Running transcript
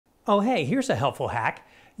Oh hey, here's a helpful hack.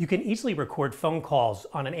 You can easily record phone calls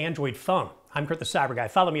on an Android phone. I'm Kurt the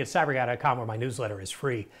CyberGuy. Follow me at cyberguy.com where my newsletter is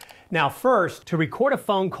free. Now first, to record a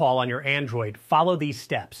phone call on your Android, follow these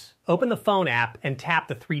steps. Open the phone app and tap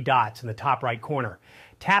the three dots in the top right corner.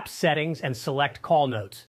 Tap Settings and select Call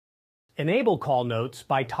Notes. Enable Call Notes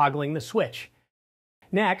by toggling the switch.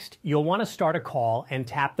 Next, you'll want to start a call and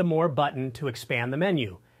tap the More button to expand the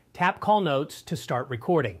menu. Tap Call Notes to start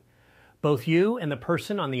recording. Both you and the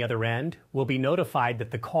person on the other end will be notified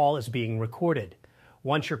that the call is being recorded.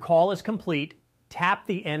 Once your call is complete, tap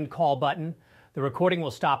the End Call button. The recording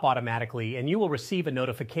will stop automatically and you will receive a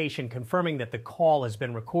notification confirming that the call has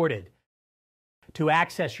been recorded. To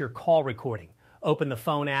access your call recording, open the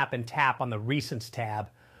phone app and tap on the Recents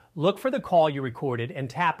tab. Look for the call you recorded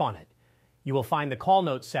and tap on it. You will find the Call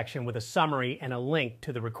Notes section with a summary and a link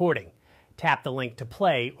to the recording. Tap the link to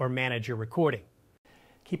play or manage your recording.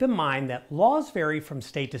 Keep in mind that laws vary from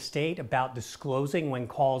state to state about disclosing when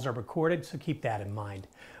calls are recorded, so keep that in mind.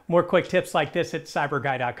 More quick tips like this at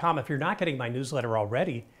cyberguy.com. If you're not getting my newsletter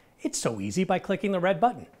already, it's so easy by clicking the red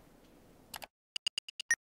button.